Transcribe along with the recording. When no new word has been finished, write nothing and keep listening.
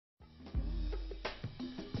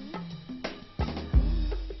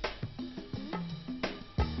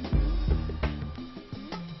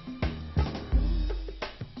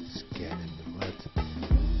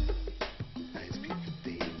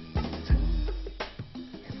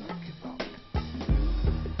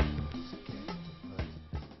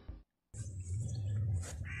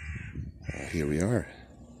Here we are,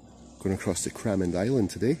 going across to Cramond Island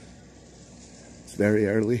today. It's very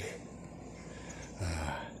early.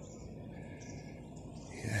 Yeah,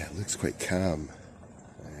 it looks quite calm.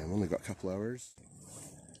 I've only got a couple hours.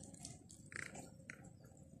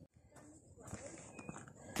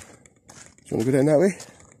 Do you want to go down that way?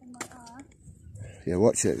 Yeah,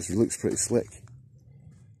 watch it, it looks pretty slick.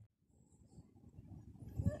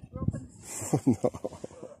 Oh no.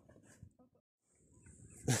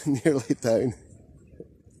 Nearly down.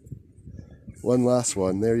 One last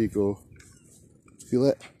one, there you go. Feel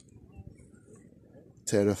it?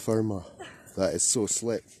 Terra firma. That is so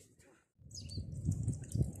slick.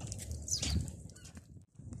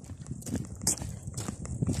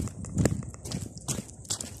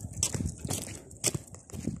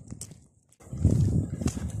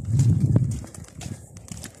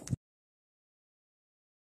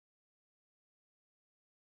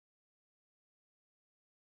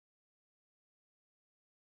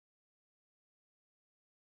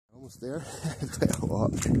 Almost there. Quite a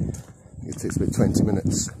walk. It takes about 20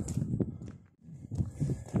 minutes.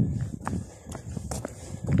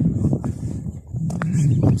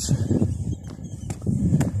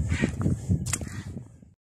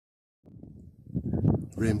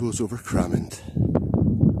 Rainbows over Cramond.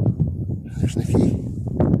 There's Niki.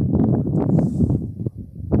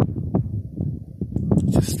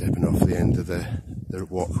 Just stepping off the end of the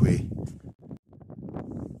walkway.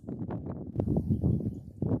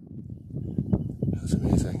 That's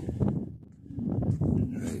amazing.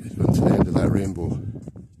 Right, going to the end of that rainbow.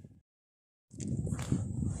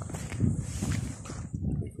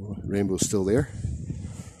 There we go. Rainbow's still there.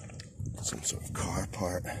 Some sort of car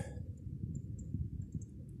part.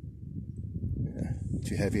 Yeah,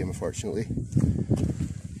 too heavy, unfortunately.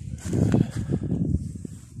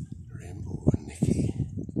 Rainbow and Niki.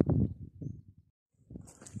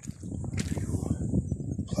 There we go.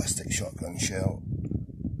 Plastic shotgun shell.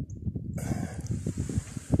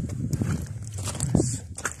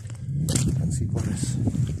 Can't see Boris.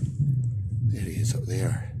 There he is up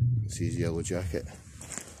there. You can see his yellow jacket.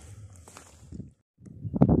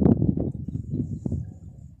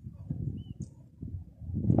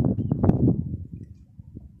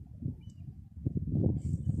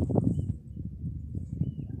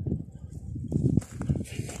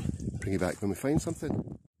 Okay, bring you back when we find something.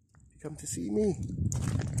 You come to see me.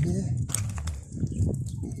 Yeah.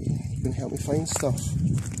 You can help me find stuff.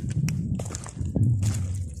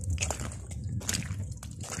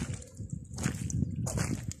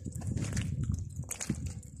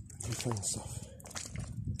 Find stuff.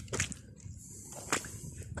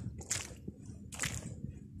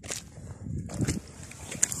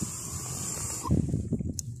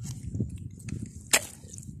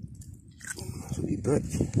 That's a wee brick.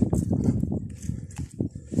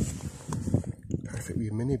 Perfect wee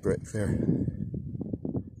mini brick there.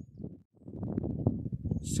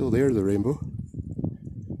 Still there, the rainbow.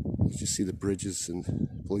 You just see the bridges and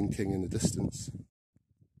blinking in the distance.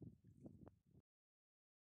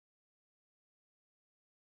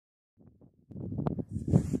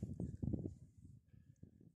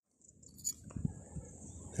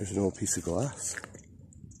 There's an old piece of glass.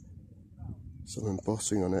 Some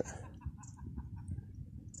embossing on it.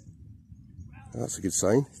 That's a good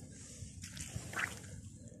sign.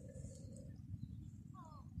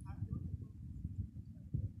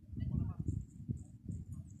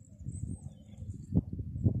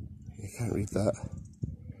 You can't read that.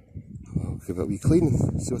 I'll give it a wee clean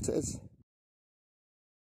and see what it is.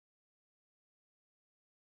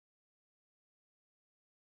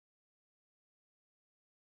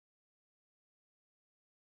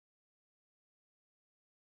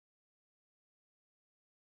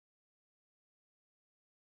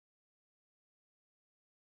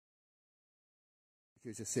 He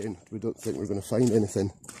was just saying, we don't think we're going to find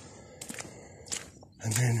anything.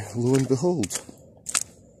 And then, lo and behold,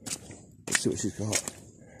 let's see what she's got.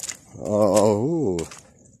 Oh,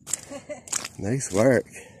 nice work.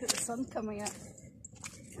 The sun coming up.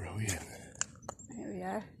 Brilliant. There we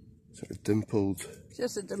are. Sort of dimpled.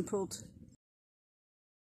 Just a dimpled.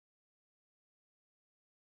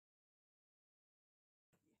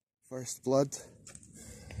 First blood.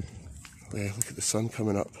 Well, look at the sun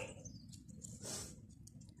coming up.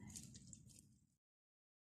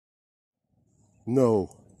 No.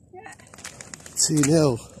 Yeah.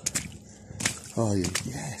 2-0. Oh,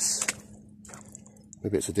 yes.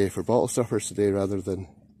 Maybe it's a day for bottle stuffers today rather than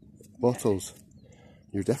bottles.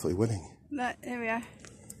 You're definitely winning. There we are.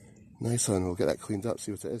 Nice one. We'll get that cleaned up,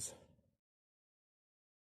 see what it is.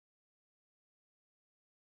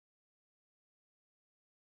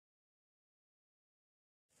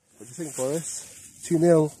 do you think, Boris?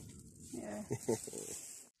 2-0. Yeah.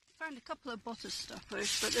 Found a couple of bottle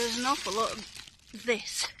stoppers, but there's an awful lot of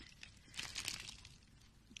this.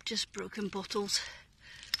 Just broken bottles,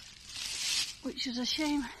 which is a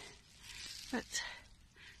shame. But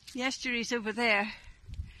the estuary's over there.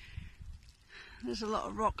 There's a lot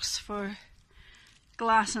of rocks for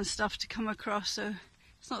glass and stuff to come across, so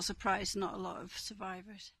it's not a surprise not a lot of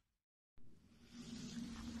survivors.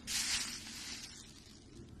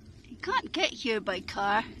 You can't get here by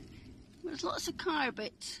car. There's lots of car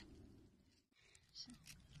bits. So,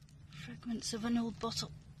 fragments of an old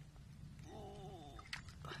bottle. Oh,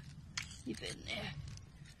 leave it in there.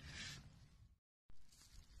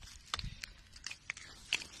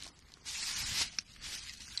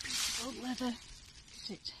 Old leather.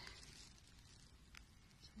 It's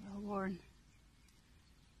well worn.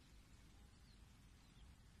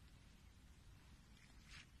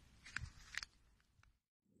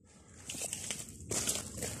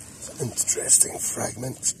 Interesting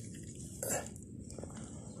fragment.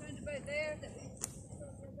 Round about there.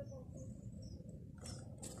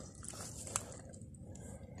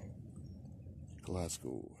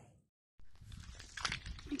 Glasgow.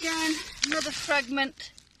 Again, another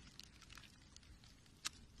fragment.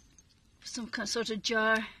 Some kind of sort of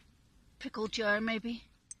jar, pickle jar maybe.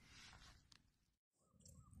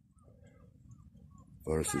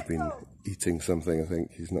 Boris has been eating something I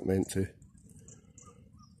think he's not meant to.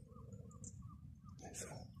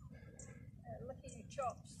 Look at your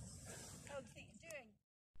chops. How do you think you're doing?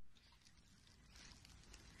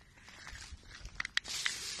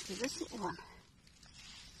 Do this little one.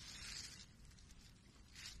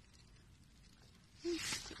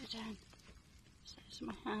 Put it down. There's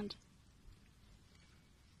my hand.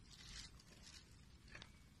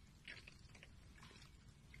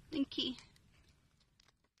 Niki.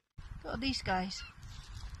 Got all these guys.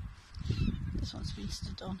 This one's been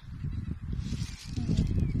stood on.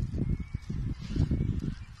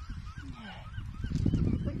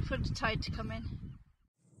 Wait for the tide to come in.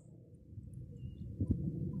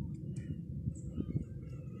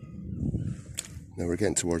 Now we're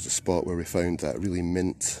getting towards the spot where we found that really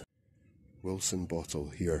mint Wilson bottle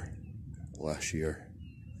here last year.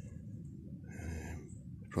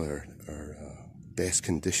 Probably our best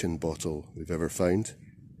condition bottle we've ever found.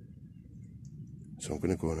 So I'm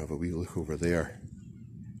going to go and have a wee look over there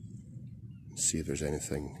and see if there's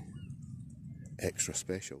anything extra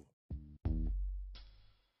special.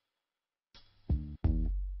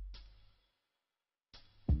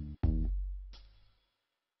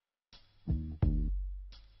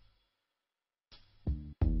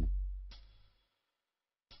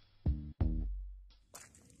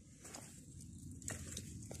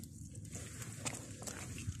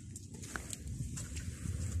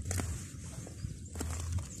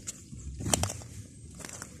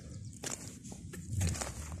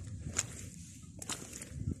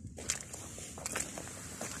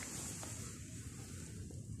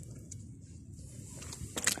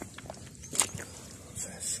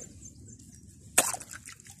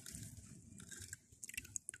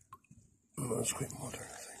 That's quite modern,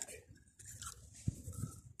 I think.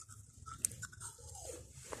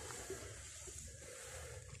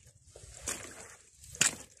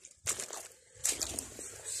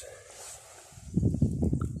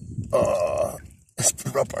 Oh, it's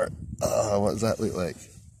rubber. Oh, what does that look like?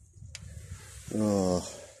 Oh,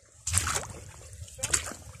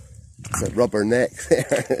 it's a rubber neck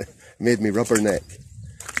there. Made me rubberneck.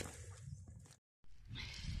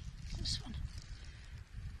 This one.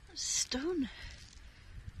 That's stone.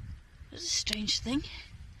 That's a strange thing.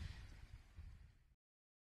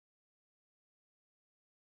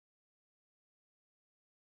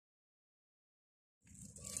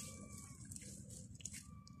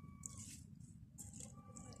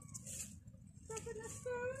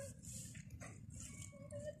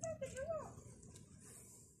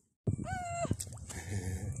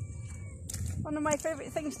 One of my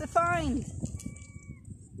favourite things to find.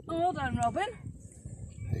 Oh, well done, Robin.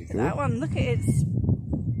 There you Look go. at that one. Look at its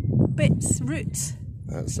bits, roots.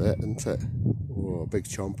 That's it, isn't it? Oh, big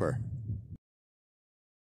chomper.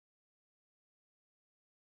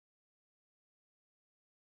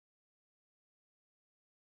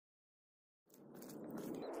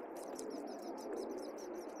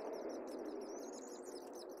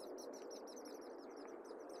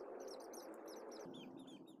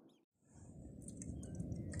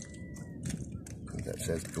 That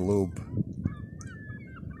says globe.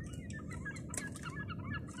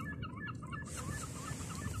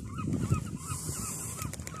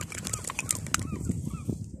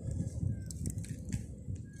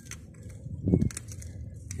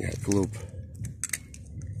 Yeah, globe.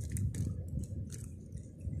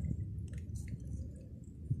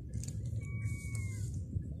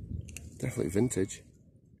 Definitely vintage.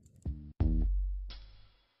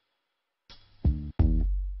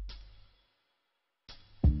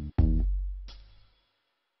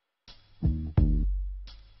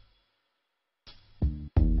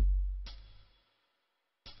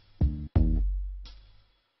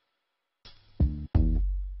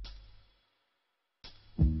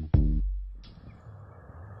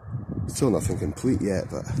 Still nothing complete yet,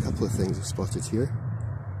 but a couple of things I've spotted here.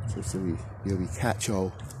 Seems to be a wee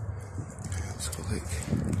catch-all. Let's go look.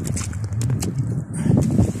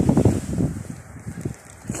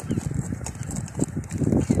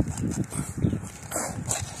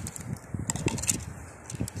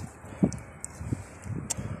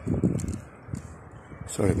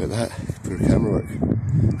 Sorry about that, poor camera work.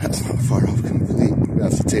 That's not far off complete. We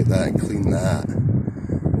have to take that and clean that.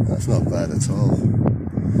 That's not bad at all.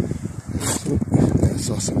 So, I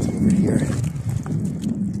saw something over here.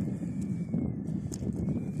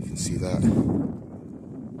 You can see that.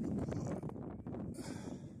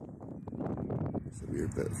 It's a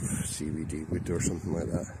weird bit of seaweedy wood or something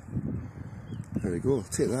like that. There we go, I'll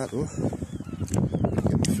take that though.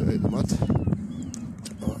 Get my foot out of the mud.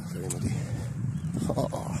 Oh, very muddy.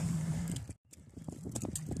 Oh.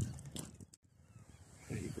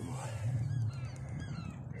 There you go.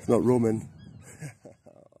 It's not Roman.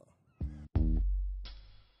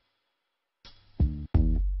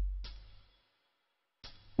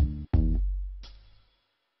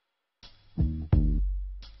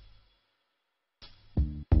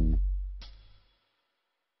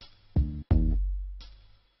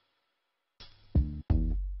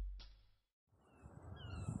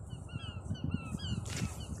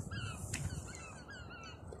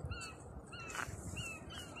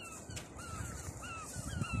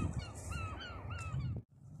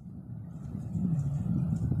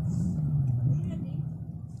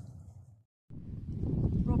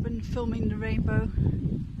 Robin filming the rainbow.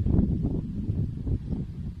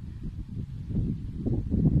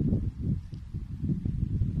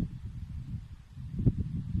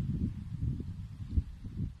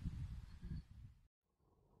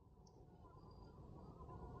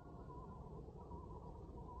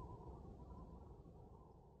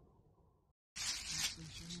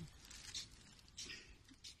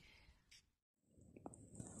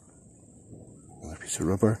 Another piece of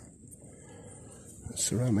rubber. That's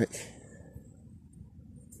ceramic.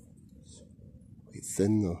 It's quite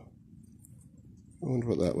thin though. I wonder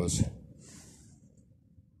what that was.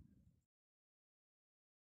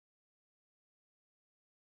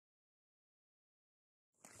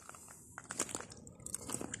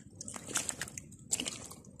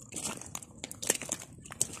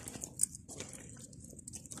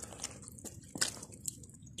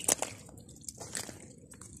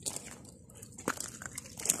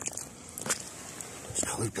 It's a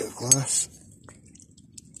coloured bit of glass.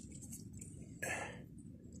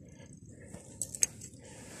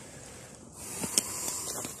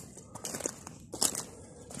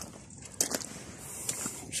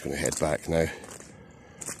 Going to head back now.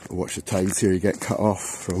 Watch the tides here, you get cut off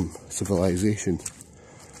from civilization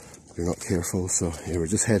if you're not careful, so yeah, we're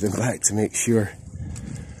just heading back to make sure.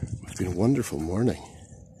 It's been a wonderful morning.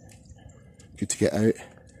 Good to get out.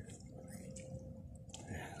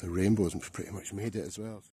 Yeah, the rainbows pretty much made it as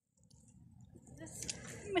well. This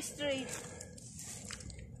mystery.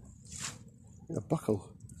 A buckle.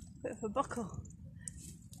 Bit of a buckle.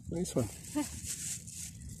 Nice one.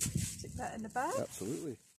 Stick that in the bag.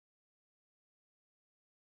 Absolutely.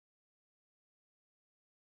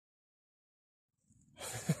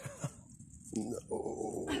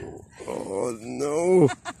 No. Oh no.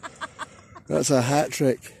 That's a hat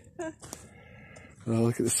trick. Oh,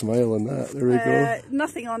 look at the smile on that. There we go.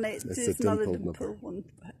 Nothing on it. It's Just a another dimpled dimple one.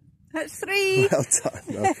 That's 3. Well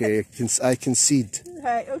done. Okay, I concede.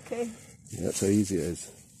 Right, okay. Yeah, that's how easy it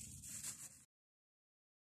is.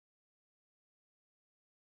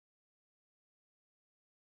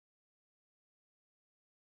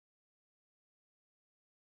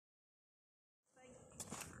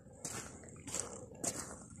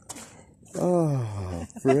 Oh,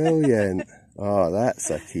 brilliant. Oh, that's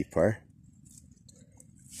a keeper.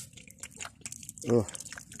 Oh.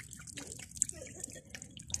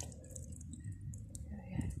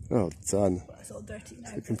 Well done. It's all dirty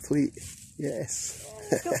now. It's complete. Yes.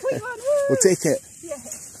 Complete one. We'll take it. Yeah.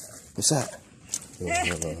 What's that?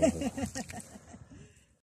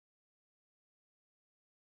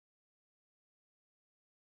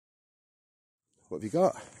 What have you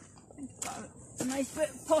got? A nice bit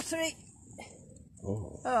of pottery.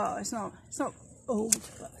 Oh, it's not old,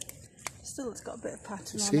 but still it's got a bit of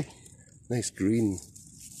pattern on See? it. Nice green,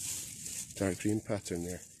 dark green pattern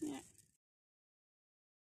there. Yeah.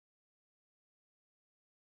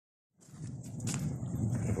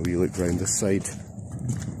 Have a wee look round this side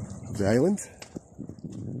of the island.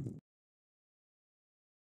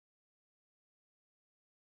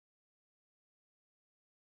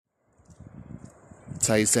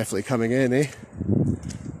 Tide's definitely coming in, eh? Look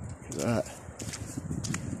at that.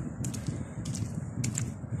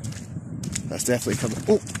 That's definitely coming.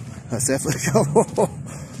 Oh, that's definitely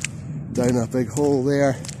coming down a big hole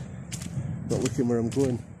there. Not looking where I'm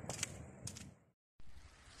going.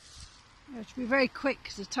 You have to be very quick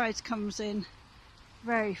because the tide comes in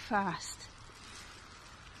very fast.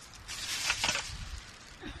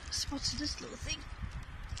 Spotted this little thing.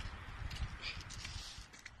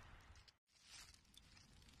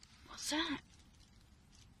 What's that?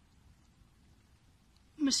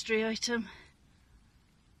 Mystery item.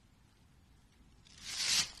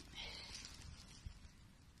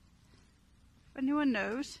 If anyone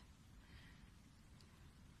knows.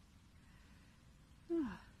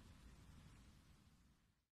 Oh.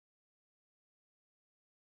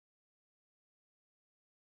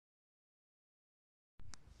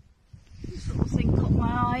 This little thing caught my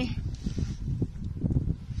eye.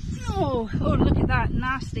 Oh, look at that,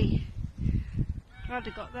 nasty. Glad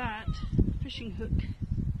I got that. Fishing hook.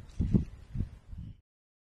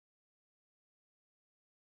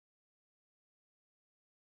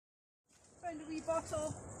 Found a wee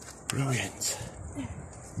bottle. Brilliant.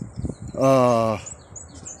 Oh,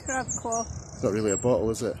 Crab claw. it's not really a bottle,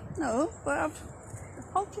 is it? No, but I've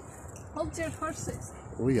hold your horses.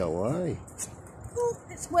 Oh yeah, why? Oh,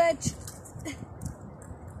 it's wedge.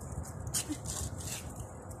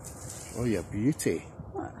 Oh yeah, beauty.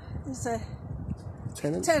 What? It's a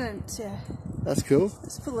Tenant? tenant, yeah. That's cool.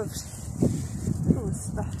 It's full of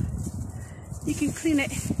stuff. You can clean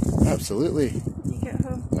it Absolutely. when you get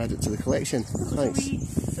home. Add it to the collection. It's a Thanks. wee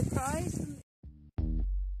surprise.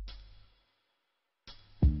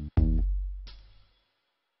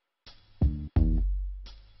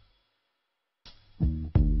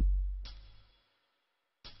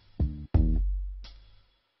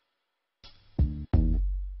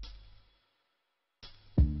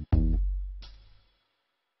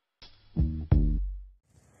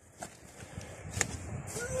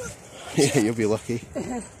 Yeah, you'll be lucky.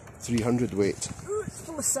 300 weight. Ooh, it's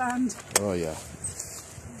full of sand. Oh yeah.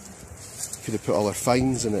 Could have put all our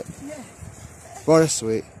fines in it. Yeah. Boris,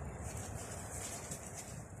 wait.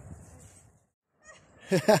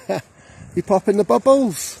 You popping the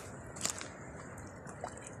bubbles?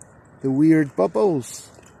 The weird bubbles.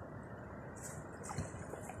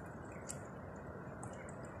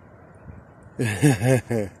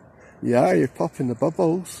 Yeah, you're popping the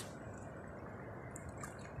bubbles.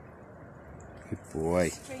 Good boy.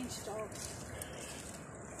 Strange dog.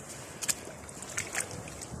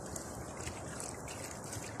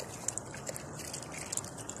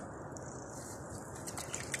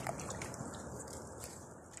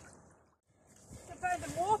 I found a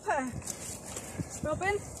whopper.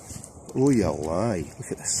 Robin? Oh, you lie.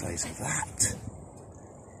 Look at the size of that.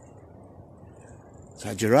 Is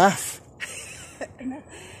that a giraffe? No.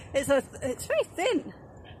 It's very thin.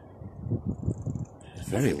 It's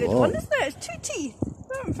very Good long. one, isn't it? It's 2 teeth.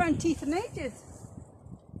 I haven't found teeth in ages.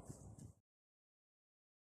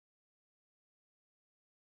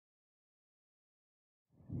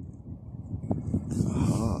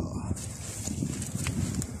 Ah.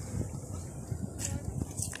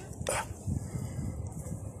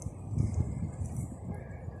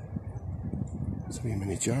 It's a wee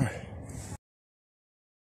mini jar.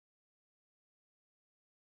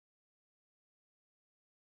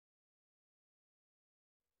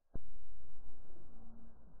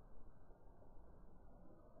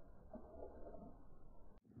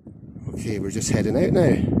 Okay, we're just heading out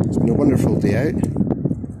now. It's been a wonderful day out.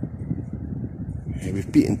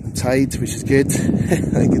 We've beaten tide, which is good.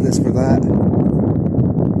 Thank goodness for that.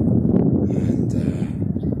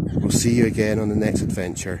 And we'll see you again on the next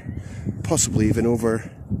adventure. Possibly even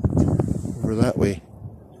over that way,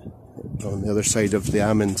 on the other side of the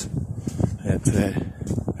Amond at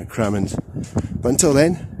Cramond. But until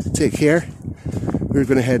then, take care. We're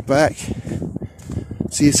going to head back.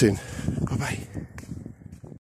 See you soon.